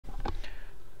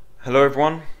Hello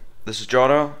everyone, this is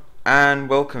Jotto, and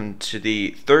welcome to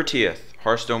the 30th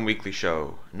Hearthstone Weekly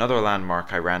Show, another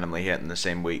landmark I randomly hit in the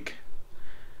same week.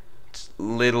 It's a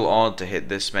little odd to hit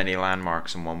this many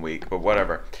landmarks in 1 week, but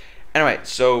whatever. Anyway,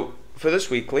 so for this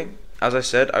weekly, as I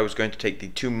said, I was going to take the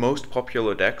two most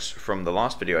popular decks from the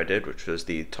last video I did, which was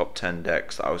the top 10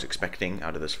 decks that I was expecting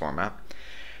out of this format.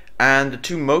 And the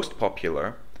two most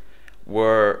popular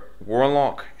were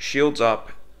Warlock, Shields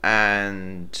Up,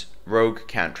 and Rogue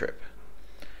Cantrip.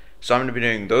 So I'm going to be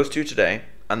doing those two today,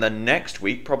 and then next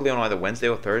week, probably on either Wednesday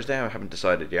or Thursday, I haven't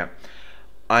decided yet,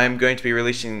 I'm going to be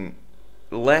releasing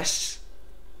less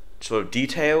sort of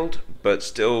detailed, but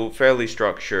still fairly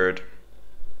structured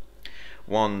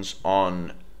ones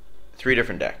on three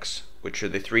different decks, which are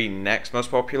the three next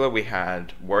most popular. We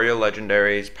had Warrior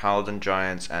Legendaries, Paladin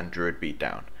Giants, and Druid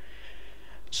Beatdown.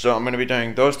 So I'm going to be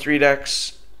doing those three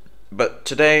decks, but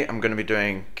today I'm going to be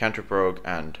doing Cantrip Rogue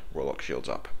and Warlock Shields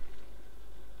Up.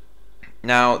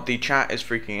 Now, the chat is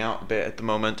freaking out a bit at the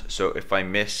moment, so if I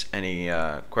miss any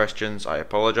questions, I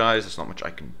apologize. There's not much I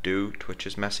can do. Twitch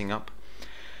is messing up.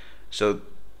 So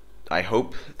I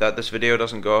hope that this video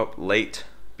doesn't go up late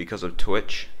because of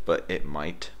Twitch, but it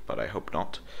might, but I hope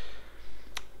not.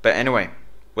 But anyway,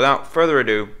 without further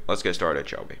ado, let's get started,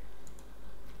 shall we?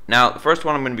 Now, the first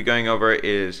one I'm going to be going over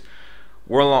is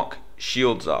Warlock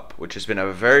Shields Up, which has been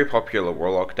a very popular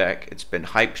Warlock deck. It's been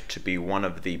hyped to be one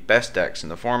of the best decks in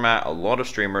the format. A lot of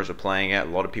streamers are playing it. A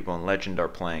lot of people in Legend are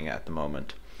playing it at the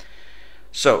moment.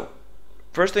 So,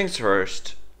 first things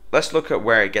first, let's look at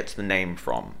where it gets the name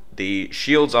from. The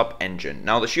Shields Up engine.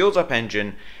 Now, the Shields Up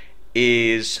engine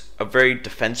is a very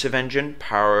defensive engine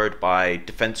powered by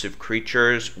defensive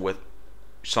creatures with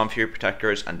Sunfury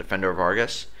Protectors and Defender of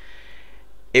Argus.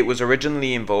 It was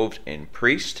originally involved in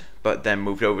Priest, but then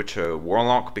moved over to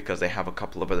Warlock because they have a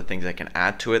couple of other things they can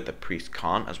add to it that Priest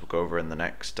can't, as we'll go over in the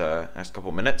next couple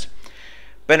of minutes.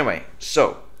 But anyway,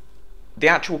 so the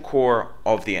actual core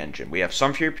of the engine. We have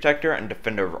Sunfury Protector and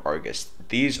Defender of Argus.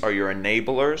 These are your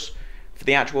enablers. For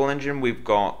the actual engine, we've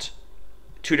got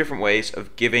two different ways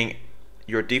of giving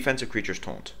your defensive creatures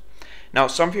taunt. Now,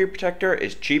 Sunfury Protector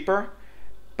is cheaper,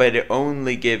 but it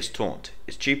only gives taunt.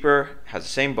 It's cheaper, has the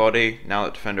same body, now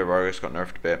that Defender of Argus got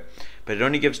nerfed a bit, but it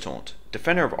only gives taunt.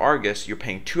 Defender of Argus, you're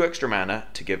paying 2 extra mana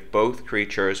to give both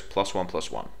creatures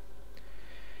 +1/+1.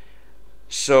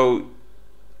 So,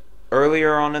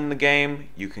 earlier on in the game,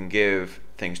 you can give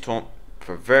things taunt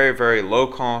for very, very low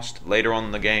cost. Later on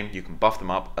in the game, you can buff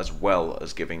them up as well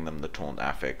as giving them the taunt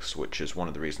affix, which is one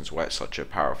of the reasons why it's such a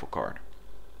powerful card.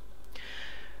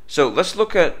 So let's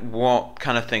look at what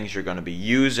kind of things you're going to be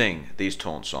using these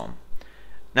taunts on.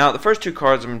 Now, the first two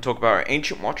cards I'm going to talk about are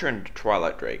Ancient Watcher and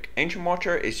Twilight Drake. Ancient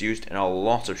Watcher is used in a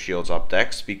lot of Shields Up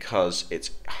decks because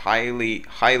it's highly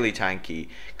tanky,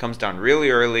 comes down really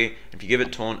early. If you give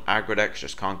it taunt, aggro decks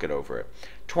just can't get over it.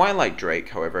 Twilight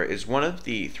Drake, however, is one of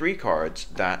the 3 cards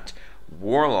that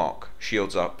Warlock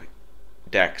Shields Up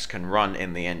decks can run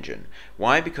in the engine.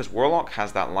 Why? Because Warlock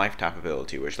has that life tap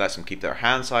ability, which lets them keep their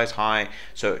hand size high,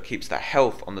 so it keeps the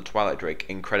health on the Twilight Drake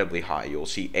incredibly high. You'll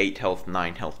see 8 health,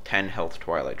 9 health, 10 health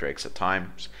Twilight Drakes at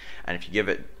times, and if you give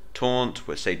it taunt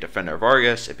with, say, Defender of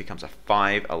Argus, it becomes a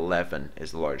 5/11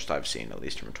 is the largest I've seen, at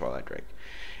least from a Twilight Drake.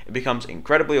 It becomes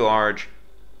incredibly large,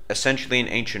 essentially an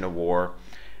Ancient of War,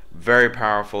 very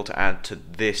powerful to add to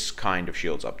this kind of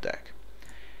Shields Up deck.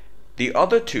 The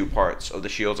other two parts of the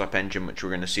Shields Up engine, which we're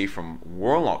going to see from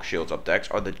Warlock Shields Up decks,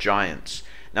 are the Giants.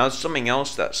 Now, it's something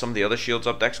else that some of the other Shields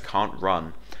Up decks can't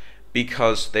run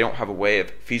because they don't have a way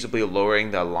of feasibly lowering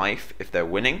their life if they're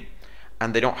winning,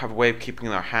 and they don't have a way of keeping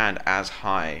their hand as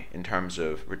high in terms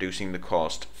of reducing the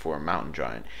cost for a Mountain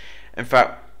Giant. In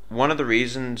fact, one of the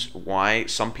reasons why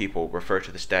some people refer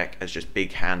to this deck as just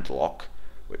Big Hand Lock,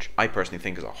 which I personally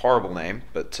think is a horrible name,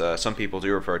 but some people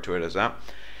do refer to it as that,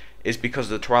 is because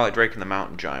of the Twilight Drake and the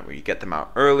Mountain Giant, where you get them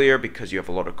out earlier because you have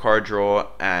a lot of card draw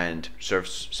and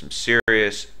serves some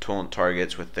serious taunt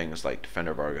targets with things like Defender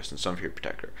of Argus and Sunfury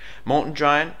Protector. Mountain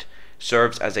Giant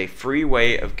serves as a free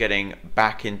way of getting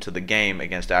back into the game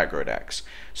against aggro decks.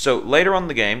 So later on in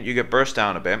the game, you get burst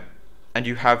down a bit, and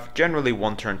you have generally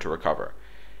 1 turn to recover.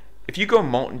 If you go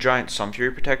Mountain Giant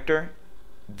Sunfury Protector,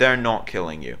 they're not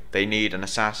killing you. They need an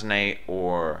Assassinate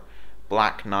or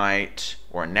Black Knight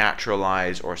or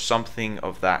Naturalize or something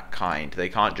of that kind. They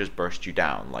can't just burst you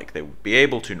down like they would be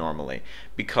able to normally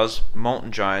because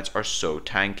Mountain Giants are so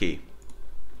tanky.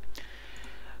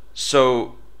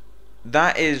 So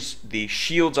that is the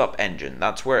Shields Up engine.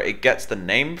 That's where it gets the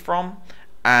name from,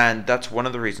 and that's one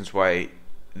of the reasons why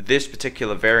this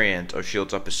particular variant of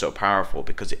Shields Up is so powerful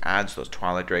because it adds those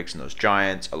Twilight Drakes and those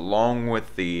Giants, along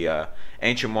with the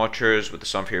Ancient Watchers, with the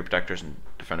Sunfury Protectors, and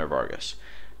Defender of Argus.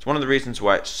 It's one of the reasons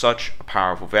why it's such a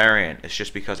powerful variant. It's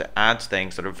just because it adds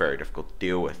things that are very difficult to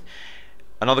deal with.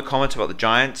 Another comment about the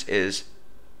Giants is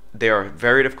they are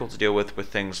very difficult to deal with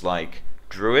things like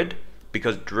Druid,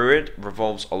 because Druid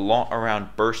revolves a lot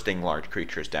around bursting large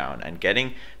creatures down, and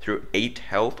getting through 8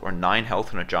 health or 9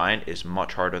 health on a Giant is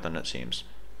much harder than it seems.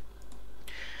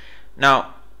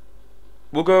 Now,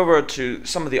 we'll go over to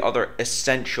some of the other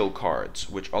essential cards,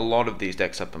 which a lot of these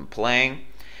decks have been playing.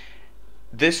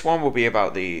 This one will be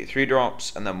about the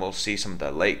 3-drops, and then we'll see some of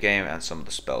the late game and some of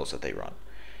the spells that they run.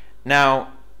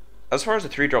 Now, as far as the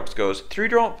 3-drops goes,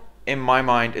 3-drop, in my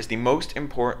mind, is the most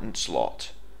important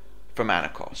slot for mana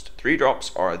cost.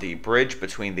 3-drops are the bridge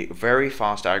between the very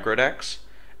fast aggro decks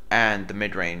and the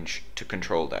mid-range to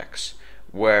control decks,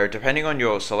 where depending on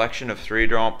your selection of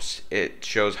 3-drops, it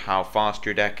shows how fast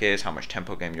your deck is, how much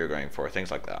tempo game you're going for,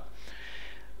 things like that.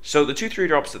 So the 2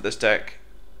 3-drops that this deck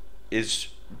is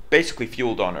basically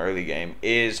fueled on early game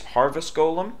is Harvest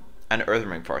Golem and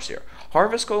Earthring Farseer.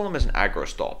 Harvest Golem is an aggro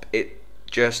stop. It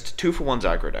just 2-for-1's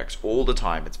aggro decks all the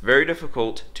time. It's very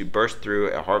difficult to burst through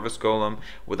a Harvest Golem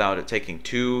without it taking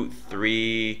 2,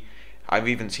 3, I've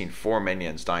even seen 4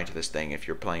 minions dying to this thing if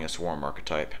you're playing a Swarm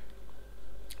archetype.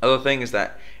 Other thing is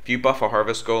that if you buff a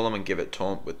Harvest Golem and give it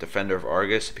taunt with Defender of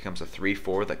Argus, it becomes a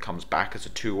 3-4 that comes back as a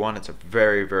 2-1. It's a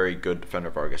very, very good Defender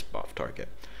of Argus buff target.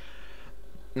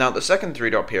 Now, the second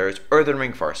 3-drop here is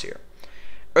Earthring Farseer.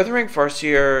 Earthring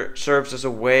Farseer serves as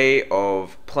a way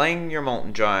of playing your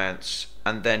Molten Giants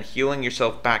and then healing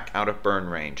yourself back out of burn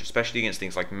range, especially against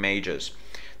things like mages.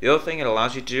 The other thing it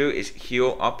allows you to do is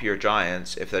heal up your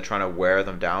Giants if they're trying to wear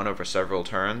them down over several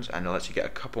turns, and it lets you get a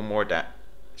couple more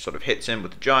sort of hits in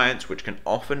with the Giants, which can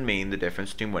often mean the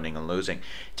difference between winning and losing.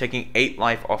 Taking 8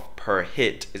 life off per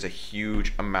hit is a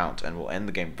huge amount and will end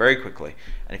the game very quickly.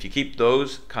 And if you keep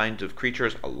those kinds of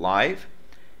creatures alive,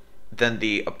 then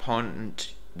the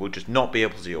opponent will just not be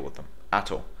able to deal with them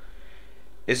at all.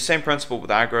 It's the same principle with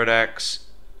aggro decks.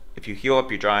 If you heal up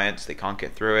your Giants, they can't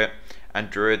get through it, and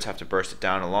Druids have to burst it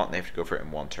down a lot and they have to go for it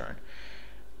in one turn.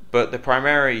 But the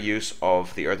primary use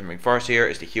of the Earthring Farseer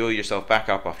is to heal yourself back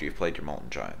up after you've played your Molten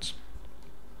Giants.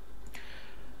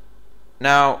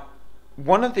 Now,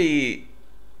 one of the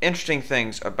interesting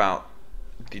things about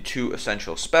the 2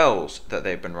 essential spells that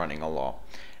they've been running a lot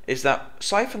is that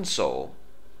Siphon Soul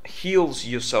heals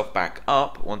yourself back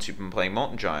up once you've been playing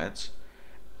Molten Giants,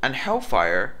 and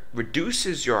Hellfire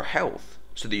reduces your health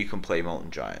so that you can play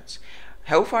Molten Giants.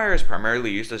 Hellfire is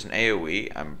primarily used as an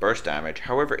AoE and burst damage.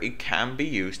 However, it can be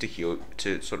used to heal,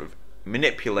 to sort of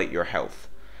manipulate your health.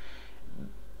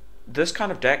 This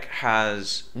kind of deck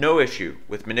has no issue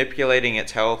with manipulating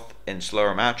its health in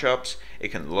slower matchups. It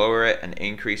can lower it and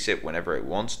increase it whenever it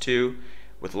wants to,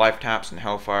 with life taps and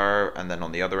Hellfire, and then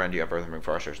on the other end you have Earthring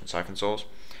Farseers and Siphon Souls.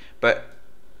 But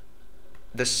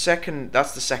that's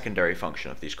the secondary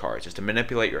function of these cards, is to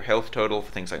manipulate your health total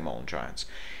for things like Molten Giants.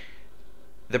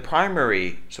 The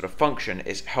primary sort of function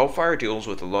is Hellfire deals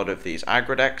with a lot of these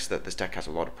aggro decks that this deck has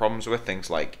a lot of problems with, things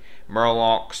like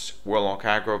Murlocs, Warlock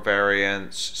aggro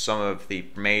variants, some of the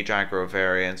Mage aggro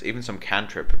variants, even some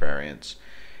Cantrip variants,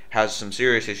 has some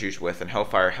serious issues with, and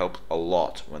Hellfire helps a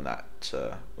lot when that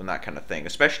kind of thing,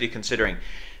 especially considering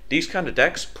these kind of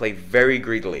decks play very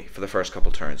greedily for the first couple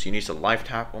turns. You need to life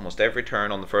tap almost every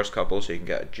turn on the first couple so you can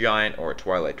get a Giant or a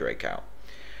Twilight Drake out.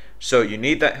 So you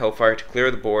need that Hellfire to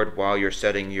clear the board while you're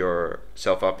setting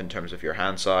yourself up in terms of your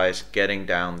hand size, getting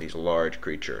down these large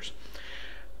creatures.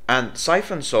 And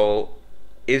Siphon Soul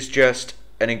is just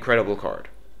an incredible card.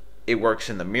 It works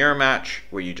in the mirror match,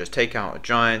 where you just take out a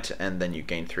Giant and then you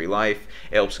gain 3 life.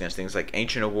 It helps against things like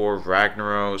Ancient of War,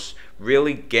 Ragnaros,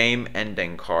 really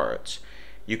game-ending cards.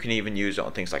 You can even use it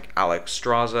on things like Alex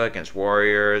Straza against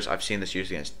Warriors. I've seen this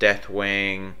used against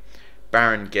Deathwing,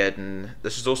 Baron Geddon.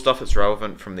 This is all stuff that's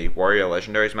relevant from the Warrior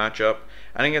Legendaries matchup.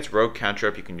 And against Rogue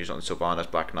Cantrip, you can use it on Sylvanas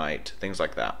Black Knight, things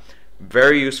like that.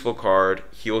 Very useful card,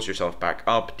 heals yourself back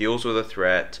up, deals with a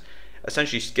threat,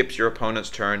 essentially skips your opponent's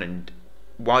turn, and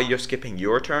while you're skipping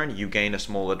your turn, you gain a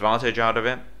small advantage out of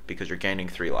it because you're gaining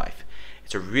 3 life.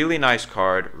 It's a really nice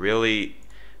card, really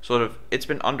it's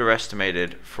been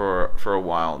underestimated for a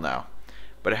while now,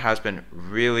 but it has been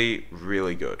really,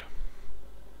 really good.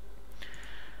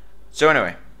 So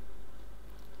anyway,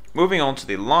 moving on to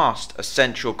the last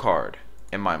essential card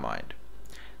in my mind.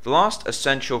 The last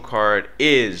essential card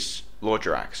is Lord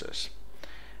Jaraxxus.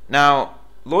 Now,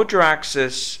 Lord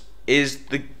Jaraxxus is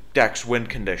the deck's win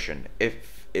condition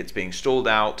if it's being stalled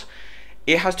out.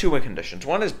 it has two win conditions.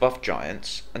 One is buffed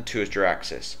giants, and two is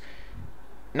Jiraxis.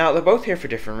 Now, they're both here for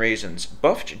different reasons.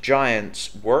 Buffed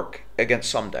giants work against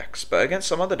some decks, but against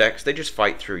some other decks, they just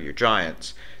fight through your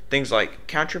giants. Things like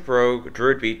Cantrip Rogue,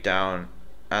 Druid Beatdown,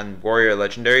 and Warrior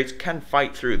Legendaries can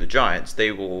fight through the giants.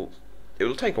 It will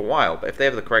take a while, but if they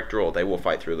have the correct role, they will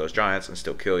fight through those giants and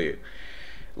still kill you.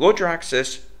 Lord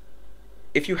Jiraxis,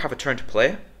 if you have a turn to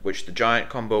play, which the giant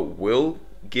combo will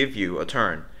give you a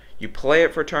turn, you play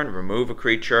it for a turn, remove a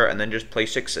creature, and then just play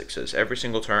 6/6s every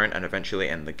single turn and eventually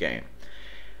end the game.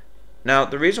 Now,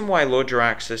 the reason why Lord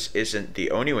Jiraxis isn't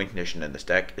the only win condition in this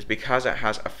deck is because it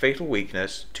has a fatal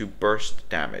weakness to burst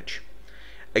damage.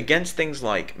 Against things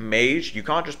like Mage, you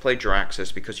can't just play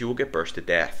Jiraxis because you will get burst to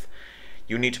death.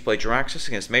 You need to play Jiraxis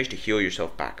against Mage to heal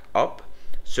yourself back up,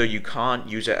 so you can't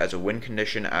use it as a win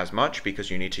condition as much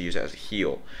because you need to use it as a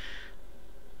heal.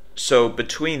 So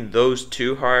between those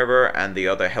two, however, and the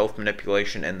other health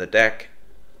manipulation in the deck,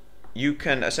 you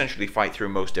can essentially fight through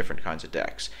most different kinds of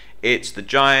decks. It's the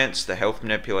giants, the health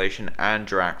manipulation, and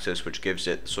Jiraxis which gives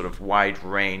it sort of wide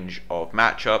range of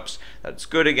matchups that it's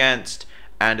good against,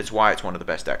 and it's why it's one of the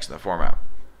best decks in the format.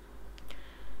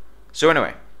 So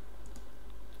anyway,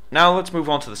 now let's move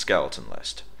on to the skeleton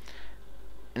list.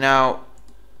 Now,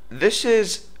 this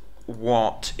is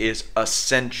what is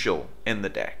essential in the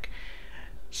deck.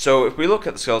 So if we look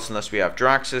at the skeleton list, we have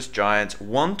Jiraxis, giants,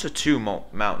 1 to 2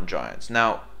 mountain giants.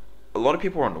 Now, a lot of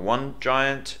people run 1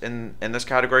 giant in this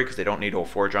category because they don't need all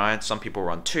 4 giants. Some people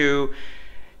run 2.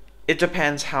 It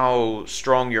depends how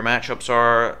strong your matchups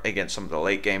are against some of the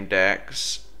late game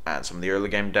decks and some of the early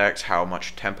game decks, how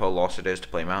much tempo loss it is to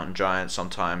play mountain giants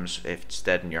sometimes if it's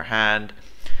dead in your hand.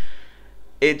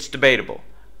 It's debatable.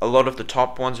 A lot of the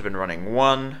top ones have been running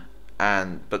 1,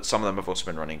 but some of them have also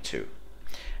been running 2.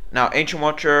 Now, Ancient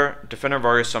Watcher, Defender of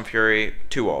Argus, Sunfury,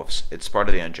 2 Olves. It's part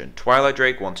of the engine. Twilight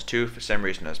Drake, 1 to 2, for the same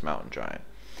reason as Mountain Giant.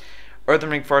 Earthen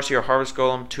Ring Farseer, Harvest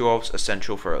Golem, 2 Olves,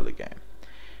 essential for early game.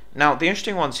 Now, the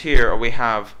interesting ones here are we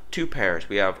have 2 pairs.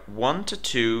 We have 1 to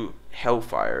 2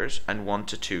 Hellfires and 1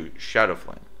 to 2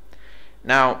 Shadowflame.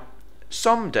 Now,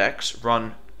 some decks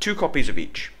run 2 copies of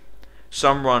each.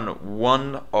 Some run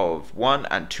 1 of one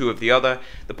and 2 of the other.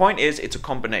 The point is, it's a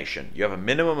combination. You have a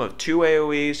minimum of 2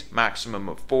 AoEs, maximum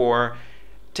of 4.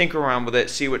 Tinker around with it,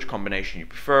 see which combination you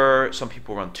prefer. Some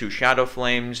people run 2 Shadow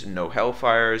Flames, no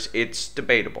Hellfires. It's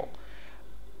debatable.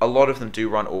 A lot of them do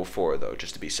run all 4 though,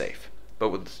 just to be safe.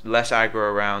 But with less aggro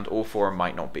around, all 4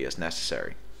 might not be as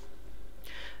necessary.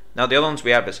 Now the other ones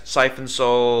we have is Siphon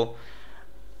Soul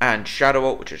and Shadow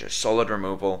Ult, which is just solid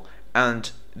removal. And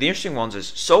the interesting ones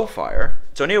is Soulfire.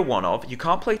 It's only a 1 of. You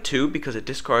can't play 2 because it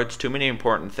discards too many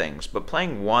important things, but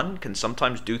playing 1 can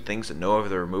sometimes do things that no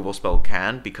other removal spell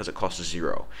can because it costs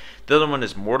 0. The other one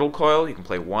is Mortal Coil. You can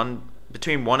play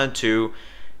between 1 and 2.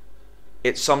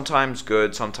 It's sometimes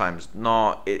good, sometimes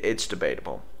not. It's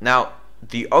debatable. Now,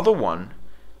 the other one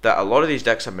that a lot of these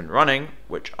decks have been running,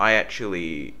 which I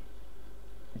actually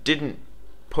didn't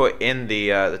put in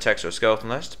the text or skeleton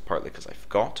list, partly because I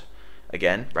forgot.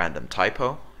 Again, random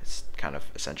typo. It's kind of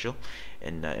essential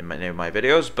in many of my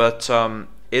videos, but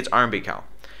it's Iron Beak Cal.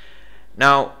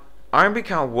 Now, Iron Beak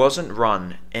Cal wasn't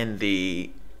run in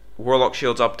the Warlock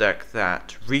Shields up deck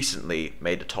that recently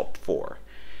made a top 4,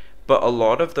 but a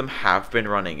lot of them have been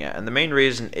running it, and the main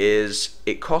reason is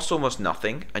it costs almost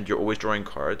nothing, and you're always drawing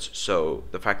cards, so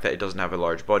the fact that it doesn't have a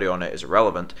large body on it is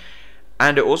irrelevant.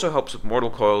 And it also helps with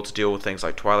Mortal Coil to deal with things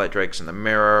like Twilight Drakes in the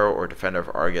Mirror or Defender of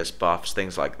Argus buffs,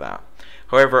 things like that.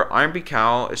 However, Iron Beak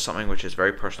Cal is something which is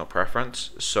very personal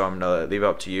preference, so I'm going to leave it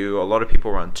up to you. A lot of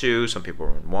people run 2, some people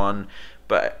run 1,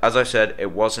 but as I said,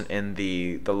 it wasn't in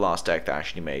the last deck that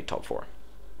actually made top 4.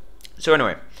 So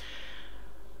anyway,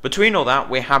 between all that,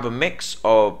 we have a mix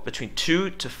of between 2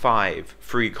 to 5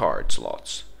 free card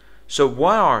slots. So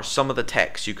what are some of the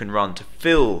techs you can run to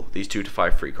fill these 2 to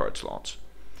 5 free card slots?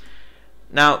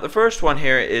 Now, the first one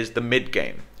here is the mid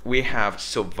game. We have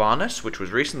Sylvanas, which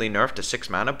was recently nerfed to 6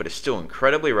 mana, but is still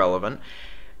incredibly relevant,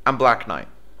 and Black Knight.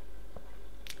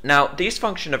 Now, these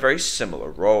function a very similar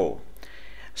role.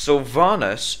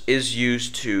 Sylvanas is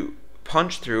used to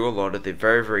punch through a lot of the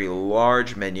very, very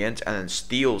large minions and then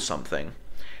steal something.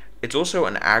 It's also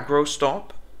an aggro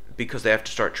stop, because they have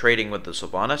to start trading with the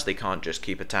Sylvanas. They can't just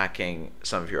keep attacking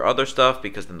some of your other stuff,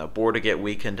 because then the board will get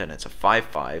weakened, and it's a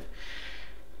 5/5.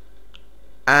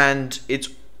 And it's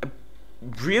a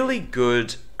really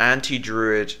good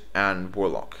anti-druid and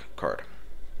warlock card.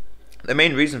 The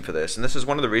main reason for this, and this is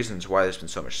one of the reasons why there's been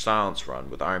so much silence run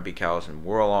with Iron Beak Cows and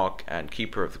Warlock and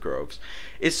Keeper of the Groves,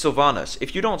 is Sylvanas.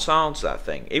 If you don't silence that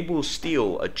thing, it will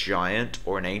steal a Giant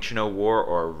or an Ancient of War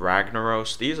or a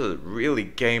Ragnaros. These are really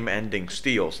game-ending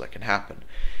steals that can happen.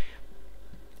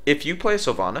 If you play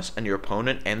Sylvanas and your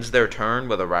opponent ends their turn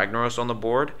with a Ragnaros on the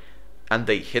board, and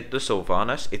they hit the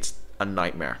Sylvanas, it's a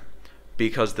nightmare.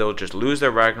 Because they'll just lose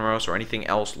their Ragnaros or anything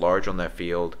else large on their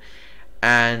field,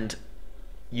 and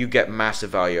you get massive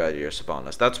value out of your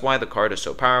Sylvanas. That's why the card is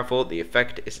so powerful, the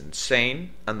effect is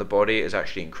insane, and the body is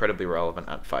actually incredibly relevant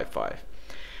at 5/5.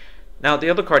 Now, the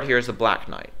other card here is the Black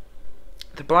Knight.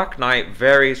 The Black Knight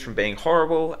varies from being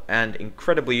horrible and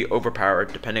incredibly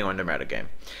overpowered depending on the metagame.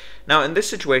 Now, in this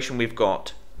situation, we've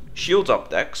got Shields Up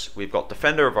decks, we've got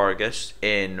Defender of Argus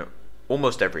in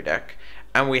almost every deck,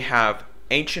 and we have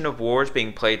Ancient of Wars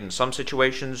being played in some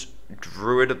situations,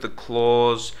 Druid of the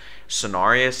Claws,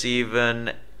 Cenarius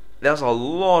even. There's a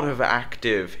lot of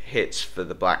active hits for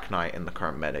the Black Knight in the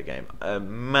current metagame. A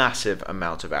massive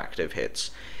amount of active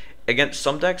hits. Against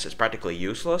some decks, it's practically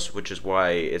useless, which is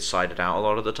why it's sided out a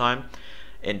lot of the time.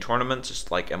 In tournaments,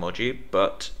 it's like MLG,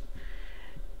 but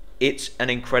it's an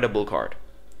incredible card.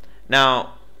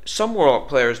 Now, some Warlock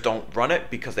players don't run it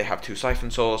because they have 2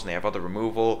 Siphon Souls and they have other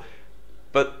removal,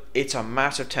 but it's a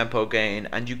massive tempo gain,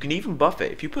 and you can even buff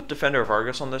it. If you put Defender of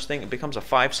Argus on this thing, it becomes a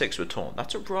 5/6 with Taunt.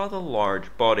 That's a rather large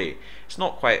body. It's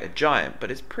not quite a giant, but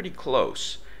it's pretty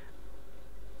close.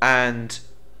 And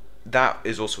that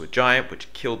is also a giant,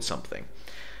 which killed something.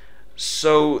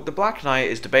 So the Black Knight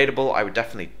is debatable. I would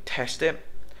definitely test it.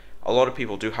 A lot of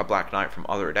people do have Black Knight from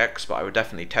other decks, but I would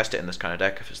definitely test it in this kind of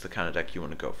deck if it's the kind of deck you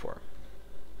want to go for.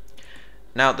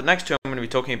 Now, the next two I'm going to be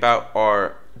talking about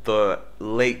are the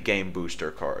late game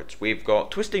booster cards. We've got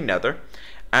Twisting Nether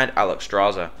and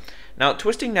Alexstrasza. Now,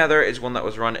 Twisting Nether is one that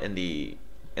was run in the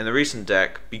recent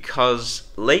deck because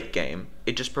late game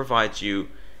it just provides you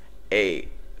a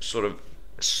sort of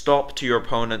stop to your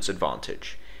opponent's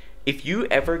advantage. If you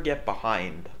ever get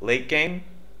behind late game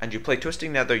and you play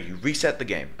Twisting Nether, you reset the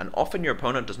game, and often your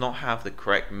opponent does not have the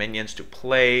correct minions to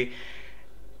play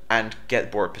and get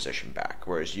board position back,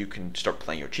 whereas you can start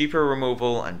playing your cheaper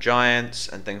removal and giants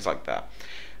and things like that.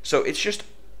 So it's just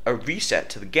a reset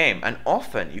to the game, and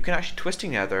often you can actually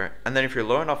Twisting Nether, and then if you're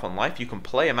low enough on life, you can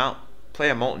play a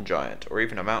Molten Giant or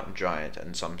even a Mountain Giant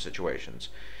in some situations.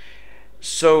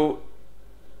 So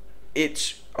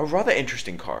it's a rather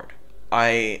interesting card.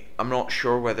 I'm not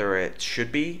sure whether it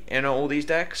should be in all these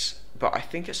decks, but I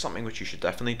think it's something which you should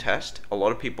definitely test. A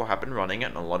lot of people have been running it,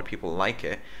 and a lot of people like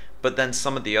it. But then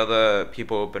some of the other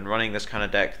people who have been running this kind of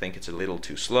deck think it's a little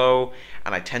too slow,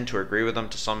 and I tend to agree with them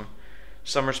to some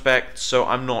respect, so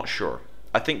I'm not sure.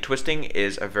 I think Twisting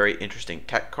is a very interesting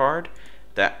tech card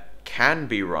that can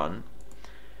be run,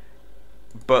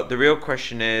 but the real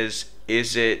question is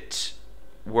it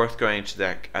worth going to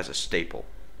deck as a staple?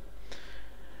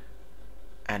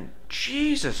 And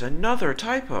Jesus, another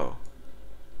typo.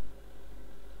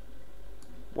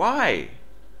 Why?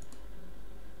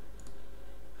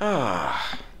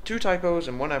 2 typos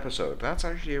in 1 episode. That's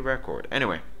actually a record.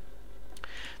 Anyway,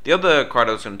 the other card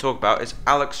I was going to talk about is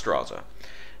Alexstrasza.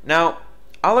 Now,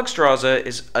 Alexstrasza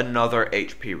is another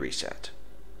HP reset,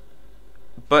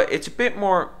 but it's a bit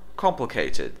more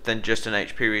complicated than just an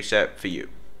HP reset for you.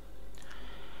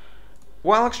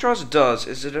 What Alexstrasza does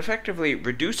is it effectively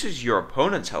reduces your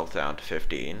opponent's health down to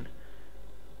 15,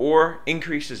 or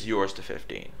increases yours to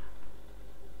 15.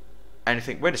 And you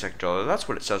think, wait a second, Jotto, that's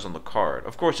what it says on the card.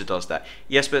 Of course it does that.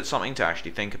 Yes, but it's something to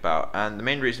actually think about. And the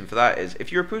main reason for that is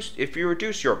if you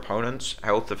reduce your opponent's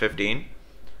health to 15,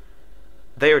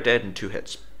 they are dead in 2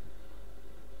 hits.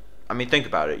 I mean, think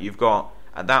about it. You've got,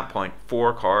 at that point,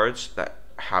 4 cards that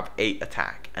have 8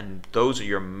 attack. And those are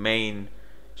your main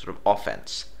sort of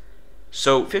offense.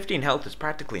 So 15 health is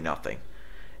practically nothing.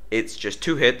 It's just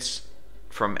 2 hits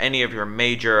from any of your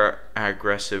major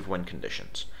aggressive win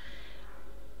conditions.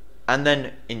 And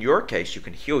then, in your case, you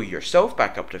can heal yourself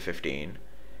back up to 15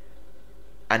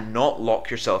 and not lock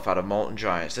yourself out of Molten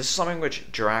Giants. This is something which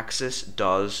Jiraxis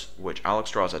does, which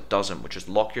Alexstrasza doesn't, which is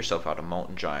lock yourself out of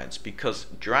Molten Giants, because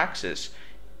Jiraxis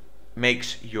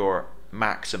makes your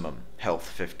maximum health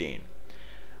 15,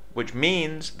 which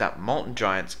means that Molten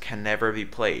Giants can never be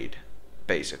played,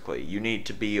 basically. You need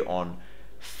to be on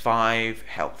 5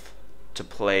 health to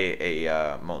play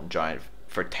a Molten Giant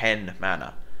for 10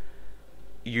 mana.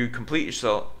 You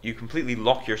completely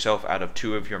lock yourself out of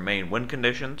 2 of your main win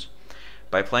conditions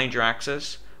by playing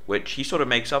Jiraxis, which he sort of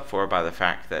makes up for by the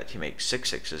fact that he makes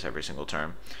 6/6s every single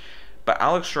turn. But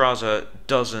Alexstrasza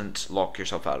doesn't lock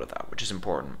yourself out of that, which is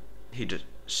important. He just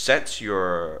sets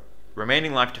your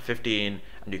remaining life to 15,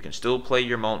 and you can still play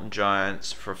your Molten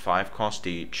Giants for 5 cost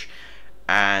each,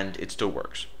 and it still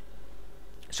works.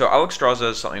 So Alexstrasza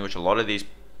is something which a lot of these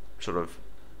sort of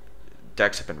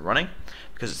decks have been running,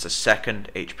 because it's a second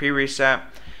HP reset,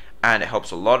 and it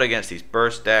helps a lot against these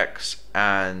burst decks,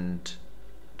 and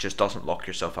just doesn't lock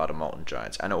yourself out of Molten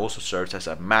Giants. And it also serves as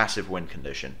a massive win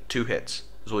condition. 2 hits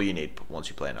is all you need once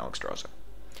you play an Alexstrasza.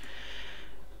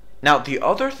 Now, the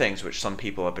other things which some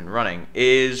people have been running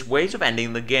is ways of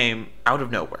ending the game out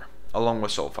of nowhere, along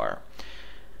with Soulfire.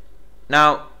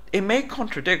 Now, it may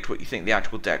contradict what you think the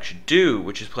actual deck should do,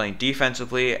 which is playing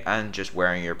defensively and just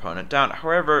wearing your opponent down.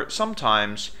 However,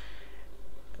 sometimes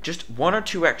just 1 or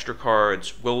 2 extra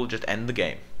cards will just end the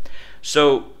game.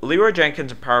 So, Leroy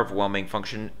Jenkins and Power Overwhelming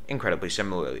function incredibly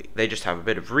similarly. They just have a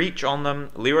bit of reach on them.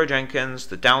 Leroy Jenkins,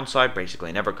 the downside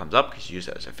basically never comes up because you use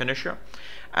it as a finisher.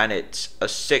 And it's a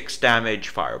 6 damage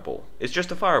fireball. It's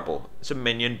just a fireball. It's a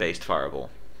minion based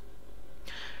fireball.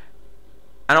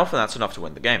 And often that's enough to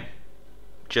win the game.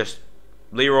 Just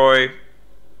Leroy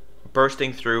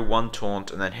bursting through 1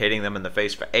 taunt and then hitting them in the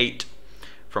face for 8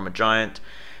 from a giant.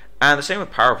 And the same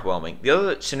with Power Overwhelming. The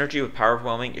other synergy with Power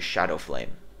Overwhelming is Shadow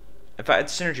Flame. In fact,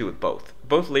 it's synergy with both.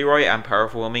 Both Leroy and Power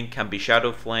Overwhelming can be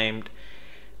Shadow Flamed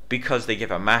because they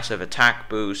give a massive attack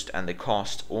boost and they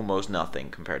cost almost nothing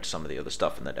compared to some of the other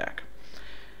stuff in the deck.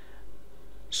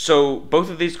 So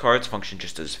both of these cards function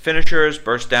just as finishers,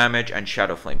 burst damage, and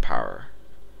Shadow Flame power.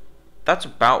 That's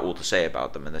about all to say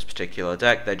about them in this particular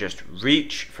deck. They just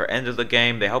reach for end of the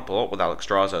game. They help a lot with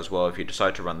Alexstrasza as well if you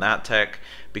decide to run that tech,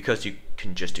 because you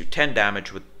can just do 10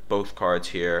 damage with both cards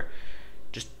here.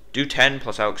 Just do 10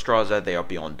 plus Alexstrasza, they are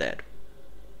beyond dead.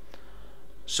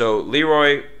 So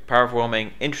Leroy, Power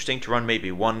Overwhelming, interesting to run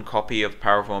maybe 1 copy of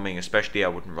Power Overwhelming, especially I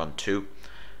wouldn't run 2.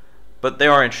 But they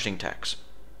are interesting techs.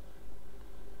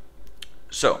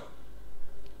 So,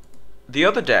 the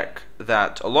other deck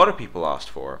that a lot of people asked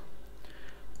for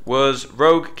was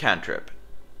Rogue Cantrip.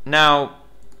 Now,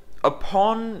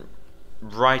 upon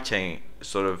writing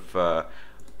sort of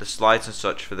the slides and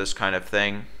such for this kind of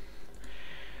thing,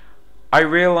 I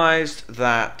realized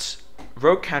that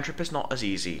Rogue Cantrip is not as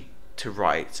easy to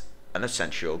write an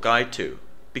essential guide to,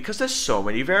 because there's so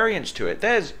many variants to it.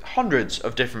 There's hundreds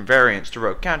of different variants to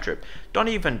Rogue Cantrip. Don't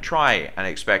even try and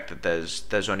expect that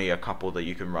there's only a couple that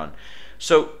you can run.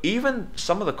 So even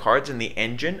some of the cards in the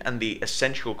engine and the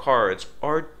essential cards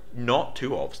are not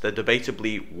 2-ofs. They're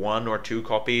debatably 1 or 2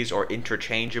 copies or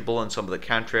interchangeable in some of the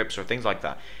cantrips or things like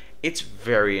that. It's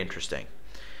very interesting.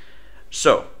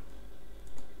 So,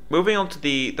 moving on to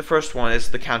the first one is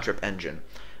the cantrip engine.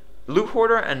 Loot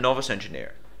Hoarder and Novice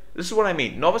Engineer. This is what I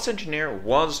mean. Novice Engineer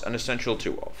was an essential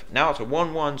 2-off. Now it's a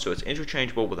 1/1, so it's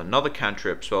interchangeable with another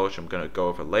cantrip spell, which I'm going to go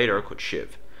over later, called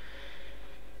Shiv.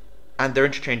 And they're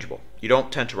interchangeable. You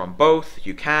don't tend to run both.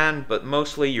 You can, but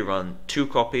mostly you run 2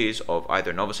 copies of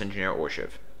either Novice Engineer or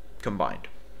Shiv combined.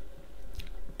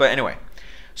 But anyway,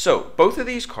 so both of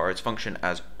these cards function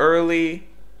as early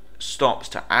stops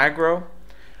to aggro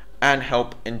and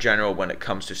help in general when it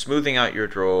comes to smoothing out your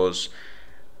draws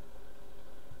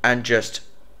and just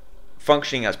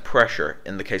functioning as pressure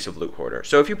in the case of Loot Hoarder.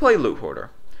 So if you play Loot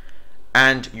Hoarder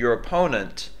and your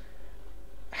opponent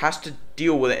has to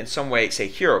deal with it in some way, say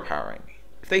hero powering.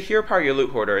 If they hero power your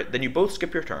Loot Hoarder, then you both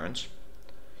skip your turns,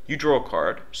 you draw a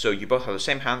card, so you both have the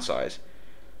same hand size,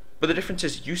 but the difference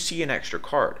is you see an extra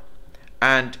card.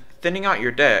 And thinning out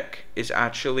your deck is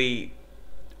actually,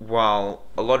 while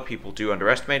a lot of people do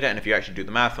underestimate it, and if you actually do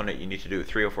the math on it, you need to do it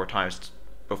 3 or 4 times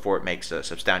before it makes a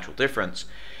substantial difference.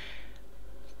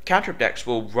 Cantrip decks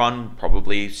will run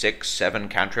probably 6, 7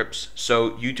 cantrips,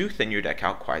 so you do thin your deck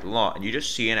out quite a lot, and you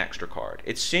just see an extra card.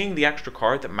 It's seeing the extra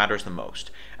card that matters the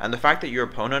most, and the fact that your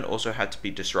opponent also had to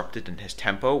be disrupted in his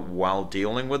tempo while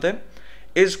dealing with it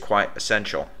is quite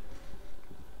essential.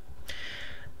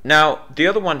 Now, the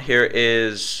other one here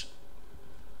is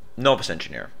Novice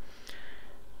Engineer.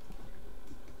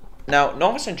 Now,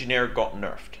 Novice Engineer got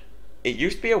nerfed. It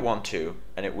used to be a 1/2,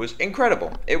 and it was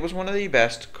incredible. It was one of the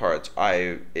best cards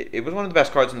it was one of the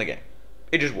best cards in the game.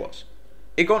 It just was.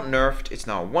 It got nerfed. It's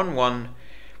now a 1/1,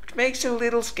 which makes it a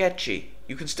little sketchy.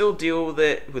 You can still deal with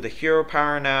it with a hero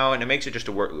power now, and it makes it just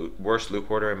a worse Loot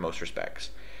Hoarder in most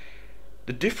respects.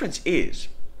 The difference is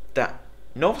that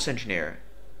Novice Engineer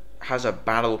has a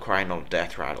battle cry, not a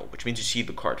death rattle, which means you see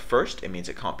the card first. It means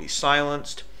it can't be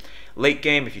silenced. Late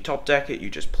game, if you top deck it, you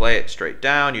just play it straight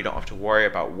down. You don't have to worry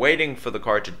about waiting for the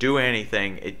card to do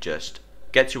anything. It just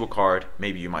gets you a card.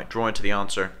 Maybe you might draw into the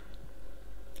answer.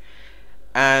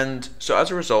 And so as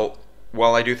a result,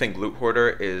 while I do think Loot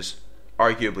Hoarder is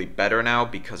arguably better now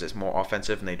because it's more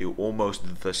offensive and they do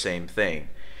almost the same thing,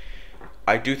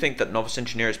 I do think that Novice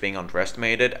Engineer is being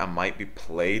underestimated and might be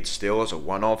played still as a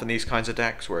one-off in these kinds of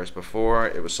decks, whereas before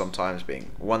it was sometimes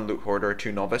being 1 Loot Hoarder,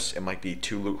 2 Novice. It might be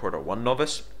 2 Loot Hoarder, 1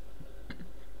 Novice.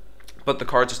 But the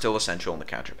cards are still essential in the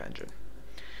Cantrip engine.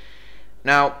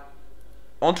 Now,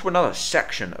 onto another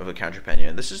section of the Cantrip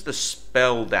engine. This is the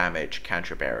spell damage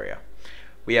Cantrip area.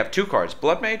 We have 2 cards,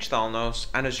 Blood Mage, Thalnos,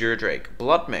 and Azure Drake.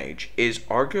 Blood Mage is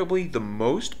arguably the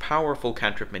most powerful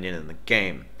Cantrip minion in the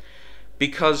game,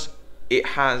 because it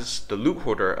has the Loot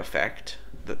Hoarder effect,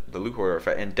 the Loot Hoarder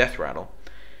effect in Death Rattle.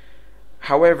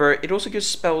 However, it also gives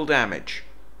spell damage.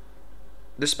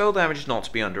 The spell damage is not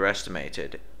to be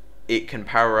underestimated. It can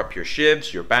power up your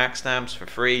shivs, your backstabs for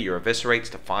free, your eviscerates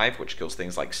to 5, which kills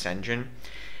things like Sen'jin.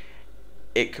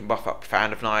 It can buff up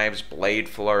Fan of Knives, Blade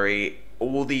Flurry.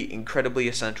 All the incredibly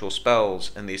essential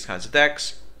spells in these kinds of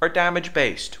decks are damage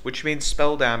based, which means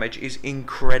spell damage is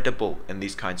incredible in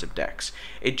these kinds of decks.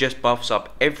 It just buffs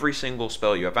up every single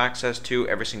spell you have access to,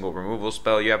 every single removal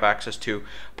spell you have access to,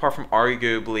 apart from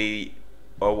arguably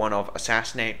one of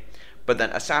Assassinate. But then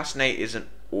Assassinate isn't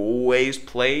always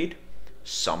played.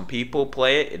 Some people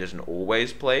play it, it isn't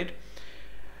always played.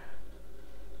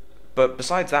 But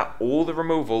besides that, all the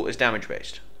removal is damage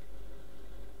based.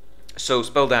 So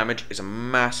spell damage is a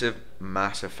massive,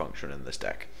 massive function in this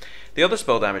deck. The other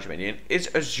spell damage minion is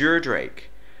Azure Drake.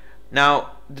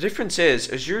 Now, the difference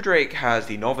is Azure Drake has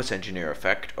the Novice Engineer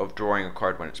effect of drawing a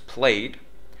card when it's played.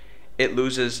 It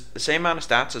loses the same amount of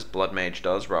stats as Blood Mage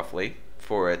does, roughly,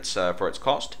 for its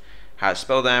cost. Has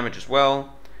spell damage as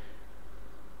well.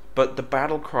 But the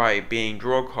Battle Cry being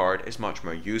draw card is much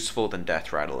more useful than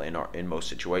Death Rattle in most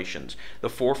situations. The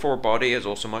 4/4 body is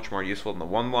also much more useful than the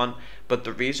 1/1, but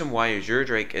the reason why Azure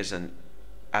Drake isn't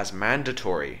as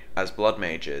mandatory as Blood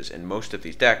Mage is in most of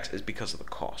these decks is because of the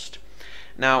cost.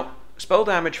 Now, spell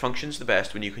damage functions the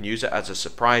best when you can use it as a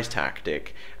surprise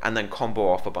tactic and then combo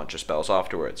off a bunch of spells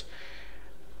afterwards.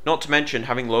 Not to mention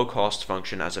having low cost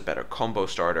function as a better combo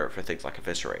starter for things like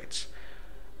Eviscerates.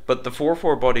 But the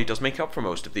 4/4 body does make up for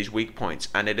most of these weak points,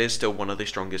 and it is still one of the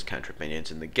strongest Cantrip minions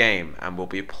in the game, and will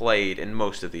be played in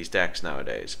most of these decks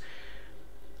nowadays.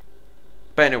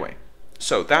 But anyway,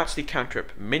 so that's the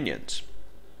Cantrip minions.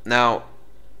 Now,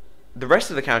 the rest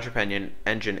of the Cantrip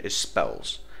engine is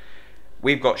spells.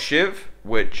 We've got Shiv,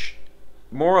 which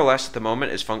more or less at the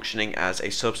moment is functioning as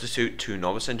a substitute to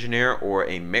Novice Engineer, or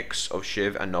a mix of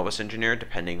Shiv and Novice Engineer,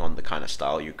 depending on the kind of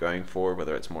style you're going for,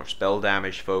 whether it's more spell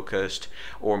damage focused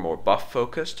or more buff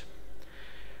focused.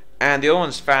 And the other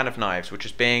one's Fan of Knives, which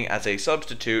is being as a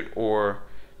substitute or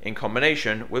in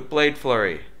combination with Blade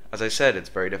Flurry. As I said, it's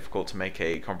very difficult to make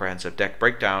a comprehensive deck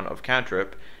breakdown of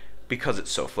Cantrip because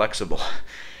it's so flexible.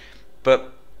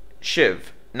 But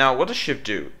Shiv. Now, what does Shiv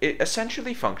do? It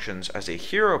essentially functions as a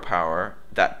hero power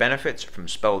that benefits from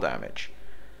spell damage.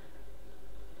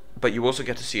 But you also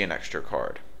get to see an extra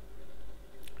card.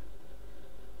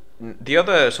 The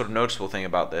other sort of noticeable thing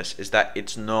about this is that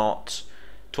it's not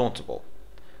tauntable.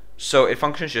 So it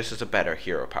functions just as a better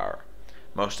hero power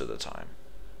most of the time.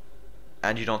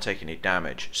 And you don't take any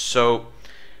damage. So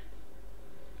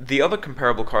the other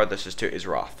comparable card this is to is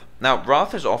Wrath. Now,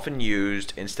 Wrath is often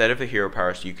used instead of a hero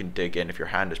power so you can dig in if your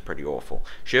hand is pretty awful.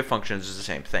 Shiv functions as the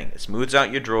same thing. It smooths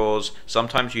out your draws.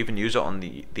 Sometimes you even use it on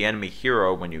the enemy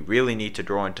hero when you really need to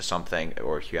draw into something,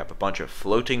 or if you have a bunch of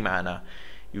floating mana,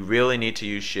 you really need to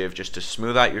use Shiv just to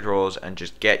smooth out your draws and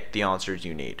just get the answers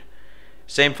you need.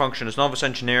 Same function as Novice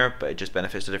Engineer, but it just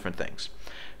benefits to different things.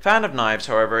 Fan of Knives,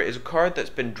 however, is a card that's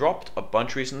been dropped a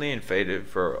bunch recently in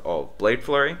favor of Blade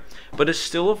Flurry, but is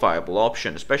still a viable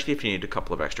option, especially if you need a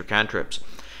couple of extra cantrips.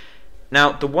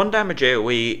 Now, the 1 damage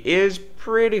AoE is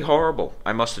pretty horrible,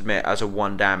 I must admit, as a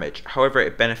 1 damage. However,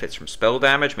 it benefits from spell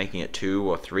damage, making it 2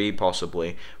 or 3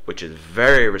 possibly, which is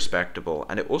very respectable,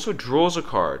 and it also draws a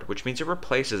card, which means it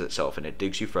replaces itself and it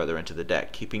digs you further into the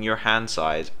deck, keeping your hand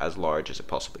size as large as it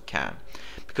possibly can.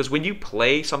 Because when you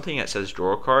play something that says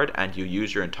draw a card and you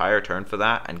use your entire turn for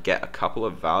that and get a couple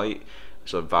of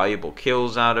valuable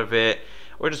kills out of it,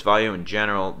 or just value in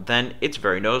general, then it's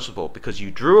very noticeable because you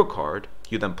drew a card,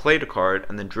 you then played a card,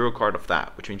 and then drew a card of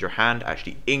that, which means your hand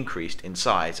actually increased in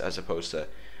size as opposed to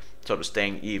sort of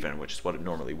staying even, which is what it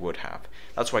normally would have.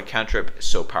 That's why Cantrip is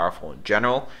so powerful in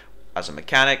general as a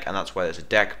mechanic, and that's why there's a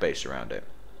deck based around it.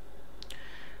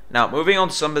 Now, moving on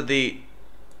to some of the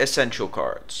essential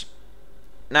cards.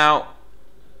 Now,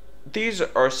 these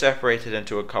are separated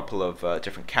into a couple of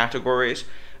different categories.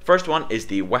 First one is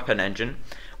the weapon engine.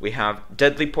 We have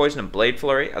Deadly Poison and Blade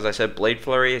Flurry. As I said, Blade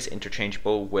Flurry is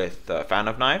interchangeable with Fan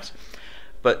of Knives,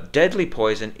 but Deadly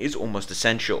Poison is almost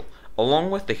essential.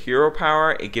 Along with the hero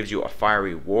power, it gives you a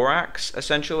Fiery War Axe,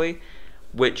 essentially,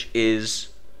 which is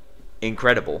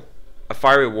incredible. A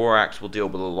Fiery War Axe will deal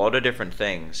with a lot of different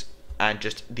things, and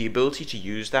just the ability to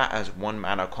use that as 1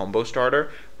 mana combo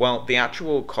starter, well, the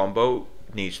actual combo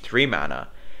needs 3 mana.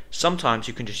 Sometimes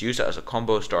you can just use it as a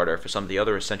combo starter for some of the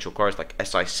other essential cards like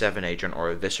SI7 Agent or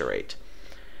Eviscerate.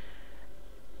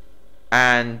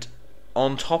 And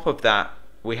on top of that,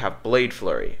 we have Blade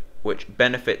Flurry, which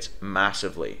benefits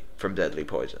massively from Deadly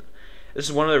Poison. This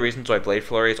is one of the reasons why Blade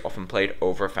Flurry is often played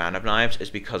over Fan of Knives, is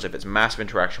because of its massive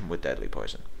interaction with Deadly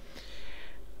Poison.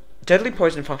 Deadly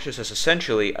Poison functions as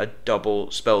essentially a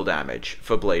double spell damage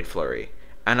for Blade Flurry.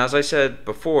 And as I said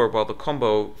before, while the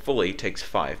combo fully takes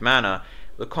 5 mana,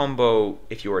 the combo,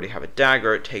 if you already have a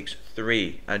dagger, takes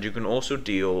 3, and you can also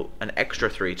deal an extra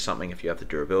 3 to something if you have the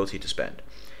durability to spend.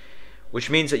 Which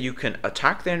means that you can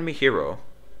attack the enemy hero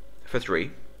for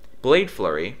 3, Blade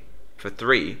Flurry for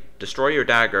 3, destroy your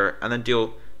dagger, and then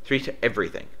deal 3 to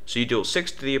everything. So you deal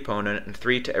 6 to the opponent and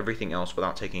 3 to everything else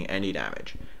without taking any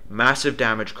damage. Massive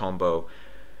damage combo,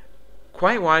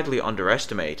 quite widely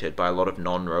underestimated by a lot of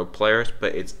non-rogue players,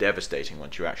 but it's devastating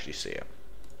once you actually see it.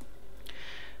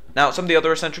 Now, some of the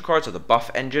other essential cards are the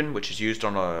Buff Engine, which is used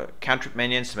on Cantrip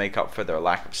minions to make up for their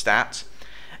lack of stats.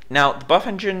 Now, the Buff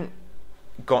Engine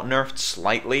got nerfed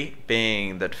slightly,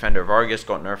 being the Defender of Argus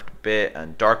got nerfed a bit,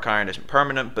 and Dark Iron isn't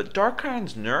permanent, but Dark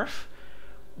Iron's nerf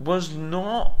was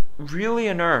not really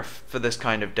a nerf for this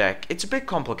kind of deck. It's a bit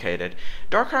complicated.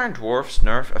 Dark Iron Dwarf's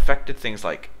nerf affected things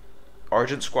like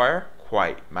Argent Squire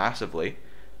quite massively,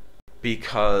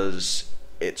 because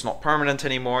it's not permanent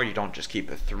anymore. You don't just keep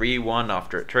a 3-1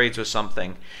 after it trades with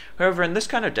something. However, in this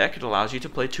kind of deck, it allows you to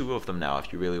play 2 of them now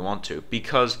if you really want to,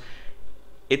 because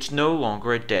it's no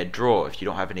longer a dead draw if you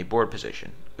don't have any board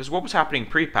position. Because what was happening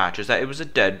pre-patch is that it was a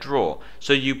dead draw.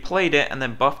 So you played it and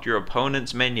then buffed your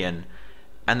opponent's minion,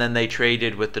 and then they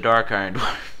traded with the Dark Iron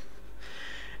Dwarf.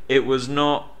 It was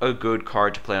not a good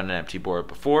card to play on an empty board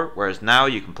before, whereas now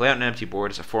you can play on an empty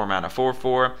board as a 4-mana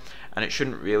 4/4, and it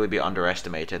shouldn't really be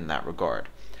underestimated in that regard.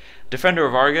 Defender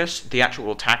of Argus, the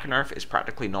actual attack nerf is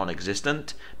practically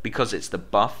non-existent because it's the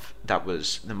buff that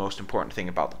was the most important thing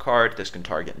about the card. This can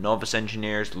target Novice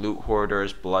Engineers, Loot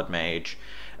Hoarders, Blood Mage,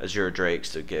 Azure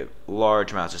Drakes to give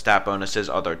large amounts of stat bonuses,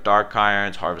 other Dark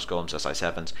Irons, Harvest Golems,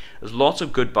 SI7s. There's lots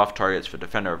of good buff targets for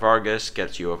Defender of Argus,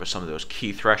 gets you over some of those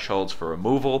key thresholds for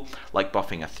removal, like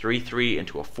buffing a 3/3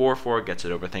 into a 4/4, gets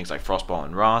it over things like Frostball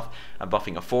and Wrath, and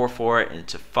buffing a 4/4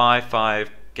 into 5/5,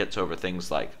 gets over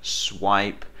things like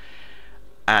Swipe,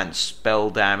 and spell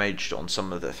damage on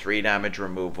some of the 3 damage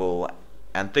removal,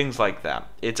 and things like that.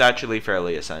 It's actually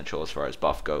fairly essential as far as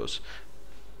buff goes.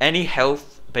 Any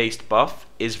health-based buff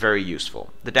is very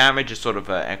useful. The damage is sort of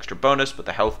an extra bonus, but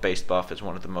the health-based buff is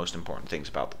one of the most important things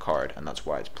about the card, and that's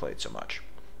why it's played so much.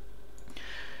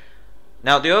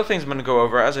 Now, the other things I'm going to go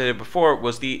over, as I did before,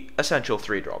 was the essential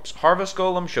 3-drops. Harvest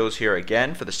Golem shows here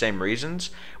again for the same reasons,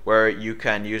 where you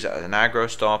can use it as an aggro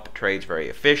stop, trades very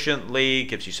efficiently,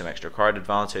 gives you some extra card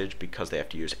advantage because they have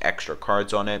to use extra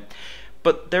cards on it.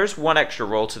 But there's one extra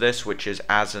role to this, which is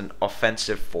as an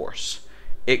offensive force.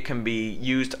 It can be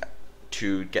used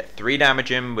to get 3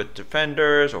 damage in with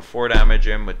Defenders, or 4 damage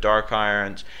in with Dark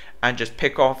Irons, and just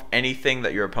pick off anything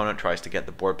that your opponent tries to get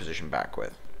the board position back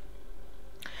with.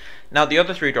 Now, the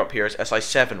other 3-drop here is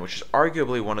SI7, which is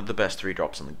arguably one of the best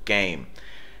 3-drops in the game.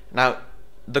 Now,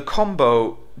 the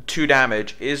combo 2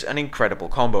 damage is an incredible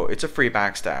combo. It's a free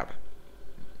backstab.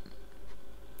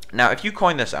 Now, if you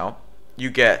coin this out, you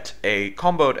get a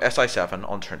comboed SI7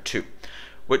 on turn 2,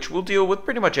 which will deal with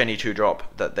pretty much any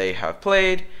 2-drop that they have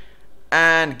played,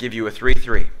 and give you a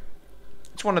 3/3.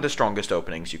 It's one of the strongest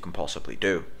openings you can possibly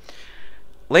do.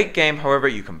 Late game, however,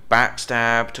 you can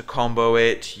backstab to combo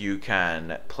it, you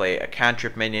can play a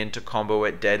Cantrip minion to combo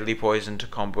it, Deadly Poison to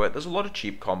combo it. There's a lot of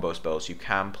cheap combo spells you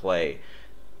can play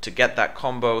to get that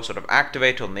combo sort of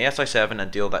activated on the SI7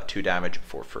 and deal that 2 damage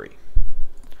for free.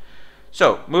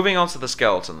 So, moving on to the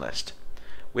skeleton list.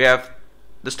 We have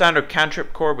the standard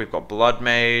Cantrip core. We've got Blood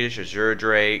Mage, Azure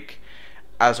Drake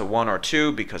as a 1 or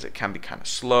 2 because it can be kind of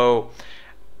slow.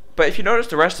 But if you notice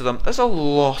the rest of them, there's a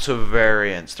lot of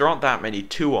variants. There aren't that many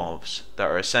 2-ofs that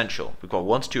are essential. We've got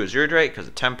 1/2 Azure Drake because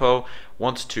of tempo,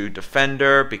 1/2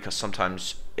 Defender because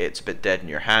sometimes it's a bit dead in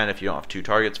your hand if you don't have 2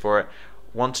 targets for it,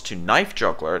 1/2 Knife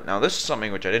Juggler. Now this is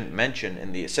something which I didn't mention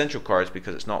in the essential cards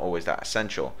because it's not always that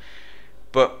essential.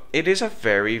 But it is a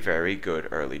very, very good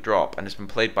early drop, and it's been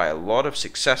played by a lot of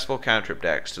successful Cantrip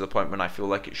decks to the point when I feel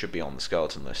like it should be on the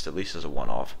skeleton list, at least as a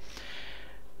 1-off.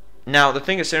 Now, the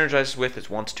thing it synergizes with is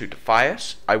 1 to 2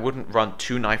 Defias. I wouldn't run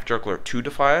 2 Knife Juggler, 2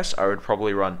 Defias. I would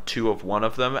probably run 2 of one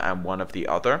of them and 1 of the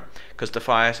other, because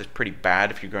Defias is pretty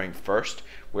bad if you're going first,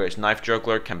 whereas Knife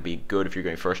Juggler can be good if you're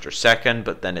going first or second,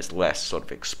 but then it's less sort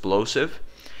of explosive.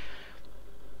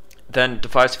 Then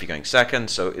Defias if you're going second,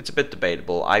 so it's a bit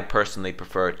debatable. I personally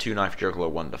prefer 2 Knife Juggler,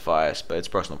 1 Defias, but it's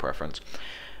personal preference.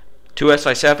 2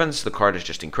 SI7s, the card is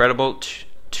just incredible.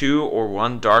 2 or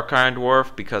 1 Dark Iron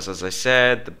Dwarf, because as I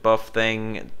said, the buff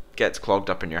thing gets clogged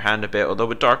up in your hand a bit, although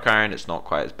with Dark Iron it's not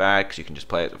quite as bad because you can just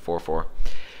play it at 4/4.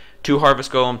 2 Harvest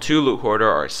Golem, 2 Loot Hoarder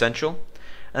are essential,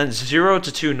 and 0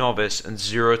 to 2 Novice and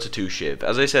 0 to 2 Shiv.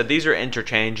 As I said, these are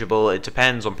interchangeable. It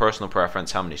depends on personal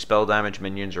preference, how many spell damage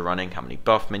minions are running, how many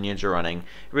buff minions are running.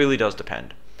 It really does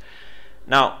depend.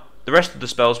 Now, the rest of the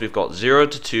spells, we've got 0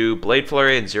 to 2 Blade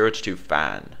Flurry and 0 to 2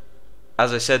 Fan.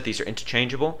 As I said, these are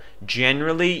interchangeable.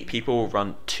 Generally, people will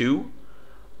run 2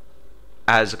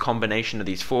 as a combination of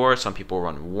these 4. Some people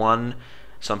run 1.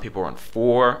 Some people run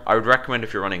 4. I would recommend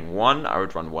if you're running 1, I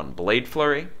would run 1 Blade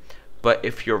Flurry. But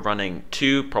if you're running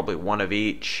 2, probably 1 of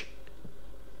each.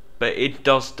 But it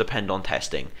does depend on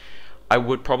testing. I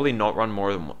would probably not run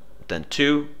more than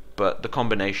 2, but the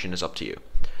combination is up to you.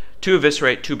 2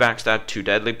 Eviscerate, 2 Backstab, 2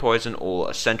 Deadly Poison, all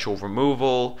essential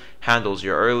removal, handles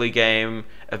your early game.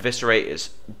 Eviscerate is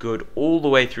good all the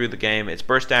way through the game. It's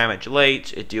burst damage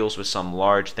late, it deals with some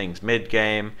large things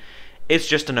mid-game. It's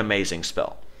just an amazing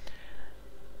spell.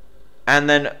 And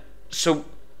then, so,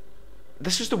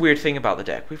 this is the weird thing about the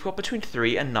deck. We've got between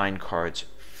 3 and 9 cards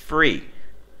free.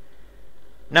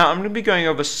 Now, I'm going to be going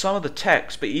over some of the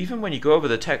text, but even when you go over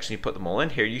the text and you put them all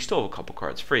in here, you still have a couple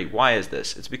cards free. Why is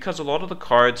this? It's because a lot of the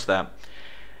cards that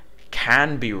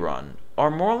can be run are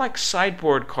more like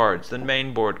sideboard cards than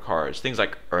mainboard cards. Things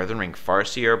like Earthen Ring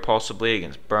Farseer possibly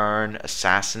against Burn,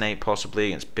 Assassinate possibly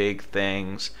against big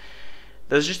things.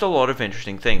 There's just a lot of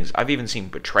interesting things. I've even seen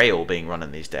Betrayal being run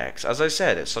in these decks. As I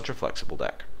said, it's such a flexible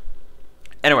deck.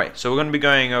 Anyway, so we're going to be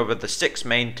going over the 6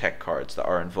 main tech cards that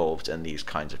are involved in these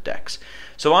kinds of decks.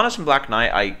 Sylvanas and Black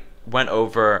Knight I went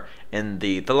over in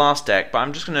the last deck, but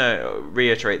I'm just going to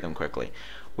reiterate them quickly.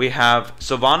 We have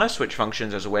Sylvanas, which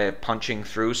functions as a way of punching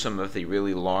through some of the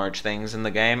really large things in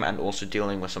the game and also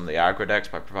dealing with some of the aggro decks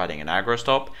by providing an aggro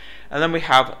stop. And then we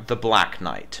have the Black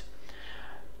Knight.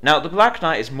 Now, the Black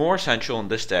Knight is more essential in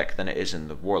this deck than it is in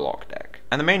the Warlock deck.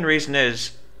 And the main reason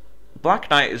is Black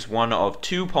Knight is one of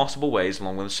 2 possible ways,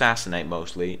 along with Assassinate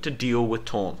mostly, to deal with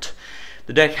Taunt.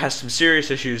 The deck has some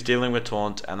serious issues dealing with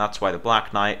Taunt, and that's why the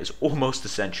Black Knight is almost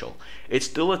essential. It's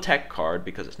still a tech card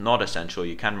because it's not essential.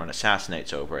 You can run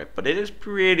Assassinates over it, but it is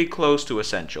pretty close to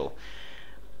essential.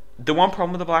 The one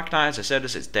problem with the Black Knight, as I said,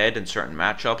 is it's dead in certain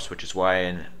matchups, which is why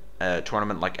in a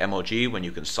tournament like MLG, when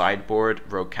you can sideboard,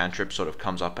 Rogue Cantrip sort of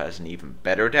comes up as an even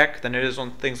better deck than it is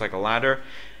on things like a ladder,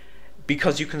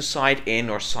 because you can side in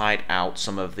or side out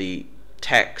some of the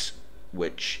techs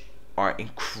which are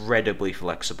incredibly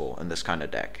flexible in this kind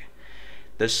of deck.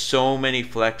 There's so many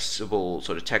flexible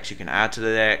sort of techs you can add to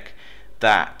the deck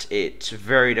that it's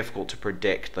very difficult to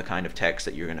predict the kind of techs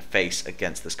that you're going to face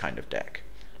against this kind of deck.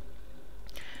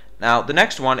 Now, the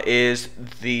next one is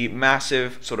the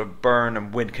massive sort of burn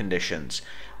and win conditions.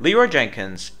 Leroy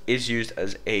Jenkins is used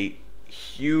as a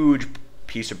huge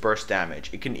piece of burst damage.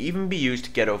 It can even be used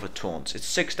to get over taunts. It's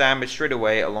 6 damage straight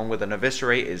away, along with an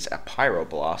Eviscerate is a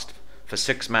Pyroblast for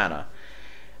 6 mana.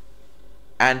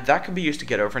 And that can be used to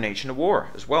get over an Ancient of War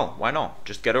as well. Why not?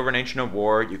 Just get over an Ancient of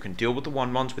War, you can deal with the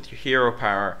 1/1s with your hero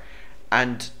power,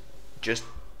 and just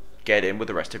get in with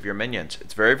the rest of your minions.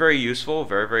 It's very, very useful,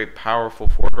 very, very powerful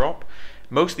 4-drop.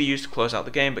 Mostly used to close out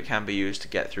the game, but can be used to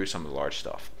get through some of the large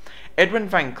stuff. Edwin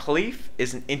Van Cleef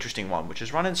is an interesting one, which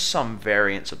is run in some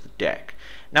variants of the deck.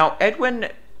 Now, Edwin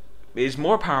is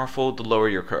more powerful the lower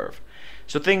your curve.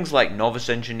 So things like Novice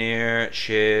Engineer,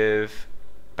 Shiv,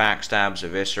 Backstabs,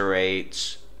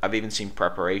 Eviscerates. I've even seen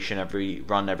Preparation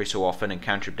run every so often in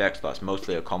Cantrip decks, but that's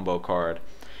mostly a combo card.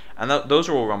 And those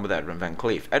are all run with Edwin Van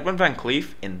Cleef. Edwin Van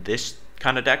Cleef in this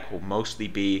kind of deck will mostly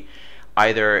be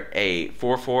either a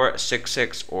 4/4, a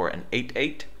 6/6, or an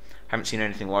 8/8. Haven't seen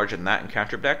anything larger than that in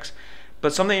Cantrip decks.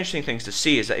 But some of the interesting things to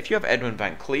see is that if you have Edwin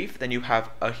Van Cleef, then you have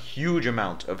a huge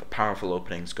amount of powerful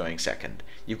openings going second.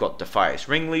 You've got Defias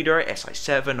Ringleader,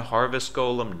 SI7, Harvest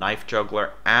Golem, Knife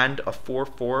Juggler, and a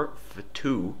 4/4 for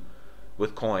 2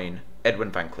 with coin,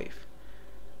 Edwin Van Cleef.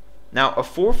 Now, a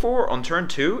 4/4 on turn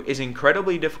 2 is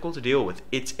incredibly difficult to deal with.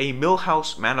 It's a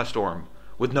Millhouse Mana Storm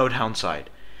with no downside.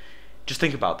 Just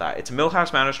think about that. It's a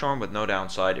Millhouse Mana Storm with no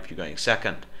downside if you're going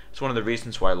second. It's one of the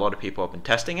reasons why a lot of people have been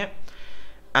testing it.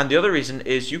 And the other reason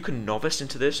is you can Novice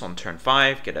into this on turn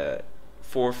 5, get a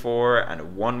 4/4 and a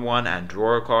 1/1 and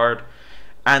draw a card.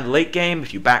 And late game,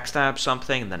 if you backstab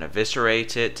something and then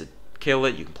eviscerate it to kill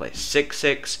it, you can play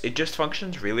 6/6. It just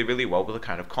functions really, really well with the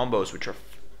kind of combos which are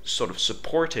sort of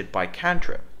supported by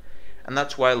Cantrip. And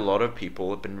that's why a lot of people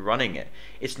have been running it.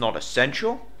 It's not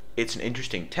essential. It's an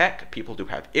interesting tech. People do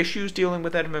have issues dealing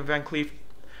with Edmund Van Cleef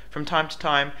from time to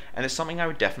time, and it's something I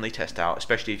would definitely test out,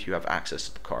 especially if you have access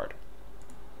to the card.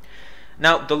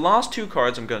 Now, the last two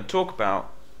cards I'm going to talk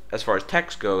about, as far as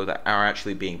techs go, that are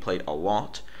actually being played a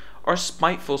lot, are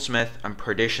Spiteful Smith and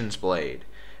Perdition's Blade.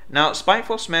 Now,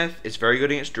 Spiteful Smith is very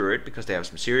good against Druid because they have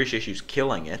some serious issues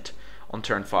killing it on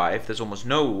turn 5. There's almost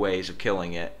no ways of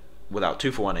killing it without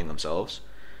 2-for-1ing themselves.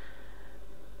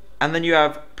 And then you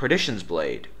have Perdition's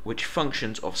Blade, which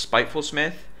functions off Spiteful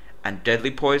Smith and Deadly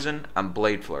Poison and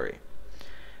Blade Flurry.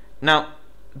 Now,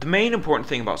 the main important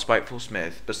thing about Spiteful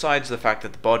Smith, besides the fact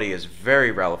that the body is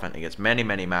very relevant against many,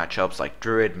 many matchups like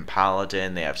Druid and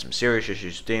Paladin, they have some serious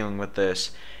issues dealing with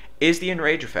this, is the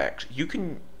Enrage effect. You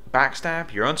can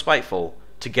backstab your own Spiteful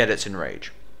to get its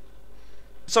Enrage.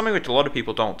 Something which a lot of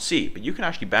people don't see, but you can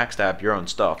actually backstab your own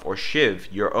stuff or shiv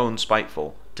your own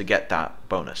Spiteful to get that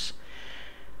bonus.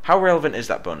 How relevant is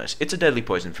that bonus? It's a Deadly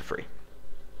Poison for free.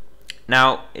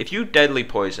 Now, if you Deadly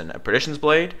Poison a Perdition's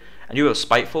Blade, and you have a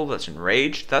Spiteful that's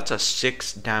Enraged, that's a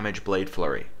 6 damage Blade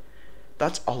Flurry.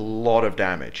 That's a lot of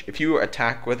damage. If you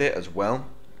attack with it as well,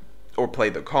 or play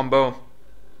the combo,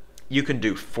 you can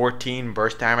do 14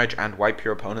 burst damage and wipe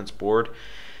your opponent's board.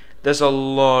 There's a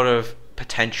lot of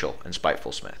potential in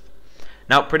Spiteful Smith.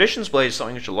 Now, Perdition's Blade is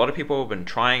something which a lot of people have been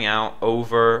trying out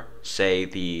over, say,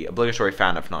 the obligatory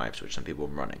Fan of Knives, which some people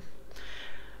have been running.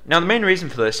 Now, the main reason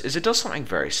for this is it does something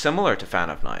very similar to Fan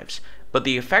of Knives, but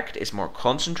the effect is more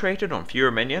concentrated on fewer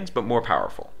minions, but more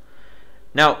powerful.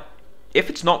 Now, if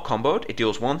it's not comboed, it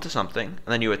deals 1 to something,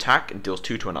 and then you attack and deals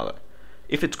 2 to another.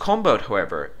 If it's comboed,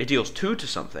 however, it deals 2 to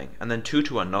something, and then 2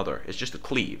 to another. It's just a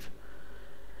cleave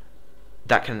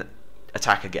that can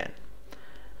attack again.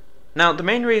 Now, the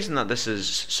main reason that this is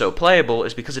so playable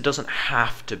is because it doesn't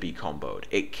have to be comboed.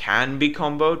 It can be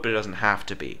comboed, but it doesn't have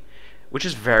to be, which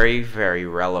is very, very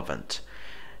relevant.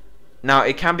 Now,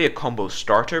 it can be a combo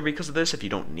starter because of this if you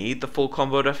don't need the full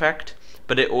comboed effect,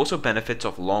 but it also benefits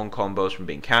off long combos from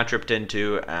being cantripped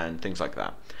into and things like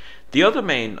that. The other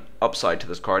main upside to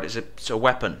this card is it's a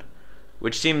weapon,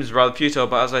 which seems rather futile,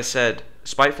 but as I said,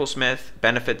 Spiteful Smith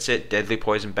benefits it, Deadly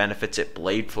Poison benefits it,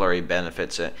 Blade Flurry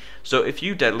benefits it. So if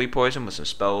you Deadly Poison with some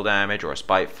spell damage or a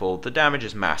Spiteful, the damage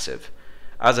is massive.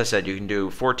 As I said, you can do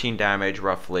 14 damage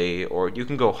roughly, or you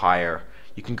can go higher.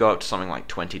 You can go up to something like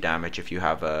 20 damage if you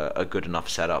have a good enough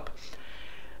setup.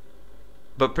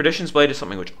 But Perdition's Blade is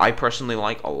something which I personally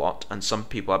like a lot, and some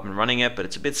people have been running it, but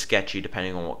it's a bit sketchy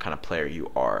depending on what kind of player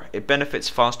you are. It benefits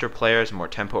faster players, more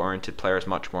tempo-oriented players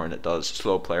much more than it does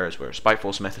slow players, where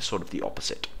Spiteful Smith is sort of the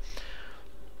opposite.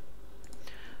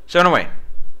 So anyway,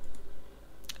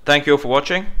 thank you all for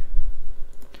watching.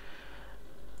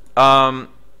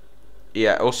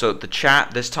 Yeah, also the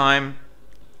chat this time,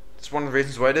 it's one of the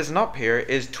reasons why it isn't up here,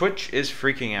 is Twitch is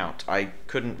freaking out. I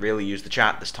couldn't really use the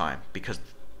chat this time because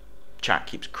chat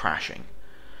keeps crashing.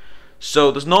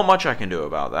 So there's not much I can do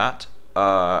about that.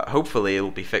 Hopefully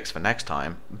it'll be fixed for next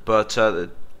time, but the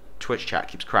Twitch chat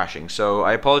keeps crashing. So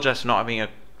I apologize for not having a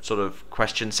sort of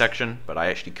question section, but I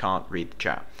actually can't read the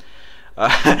chat.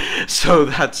 So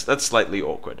that's slightly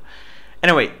awkward.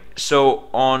 Anyway, so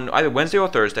on either Wednesday or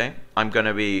Thursday, I'm going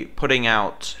to be putting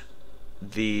out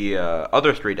the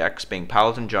other 3 decks, being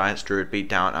Paladin, Giants, Druid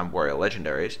Beatdown, and Warrior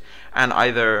Legendaries. And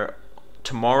either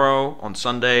tomorrow, on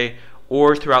Sunday,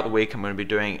 or throughout the week, I'm going to be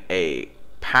doing a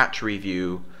patch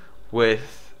review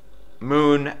with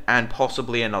Moon and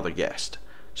possibly another guest.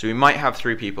 So we might have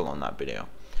 3 people on that video.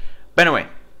 But anyway,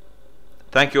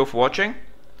 thank you all for watching.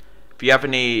 If you have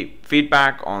any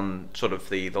feedback on sort of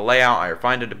the layout, I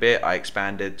refined it a bit. I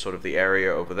expanded sort of the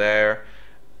area over there,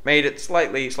 made it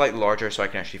slightly larger so I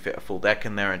can actually fit a full deck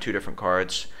in there and 2 different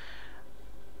cards.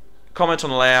 Comment on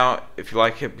the layout if you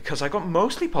like it, because I got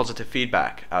mostly positive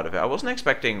feedback out of it. I wasn't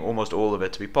expecting almost all of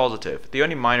it to be positive. The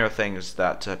only minor things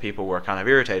that people were kind of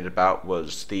irritated about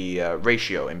was the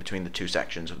ratio in between the 2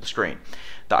 sections of the screen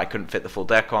that I couldn't fit the full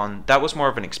deck on. That was more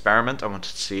of an experiment. I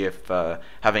wanted to see if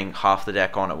having half the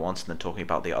deck on at once and then talking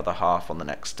about the other half on the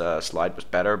next slide was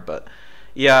better, but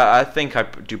yeah, I think I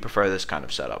do prefer this kind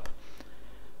of setup.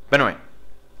 But anyway,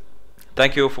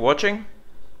 thank you all for watching.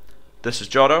 This is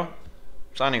Jotto,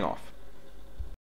 signing off.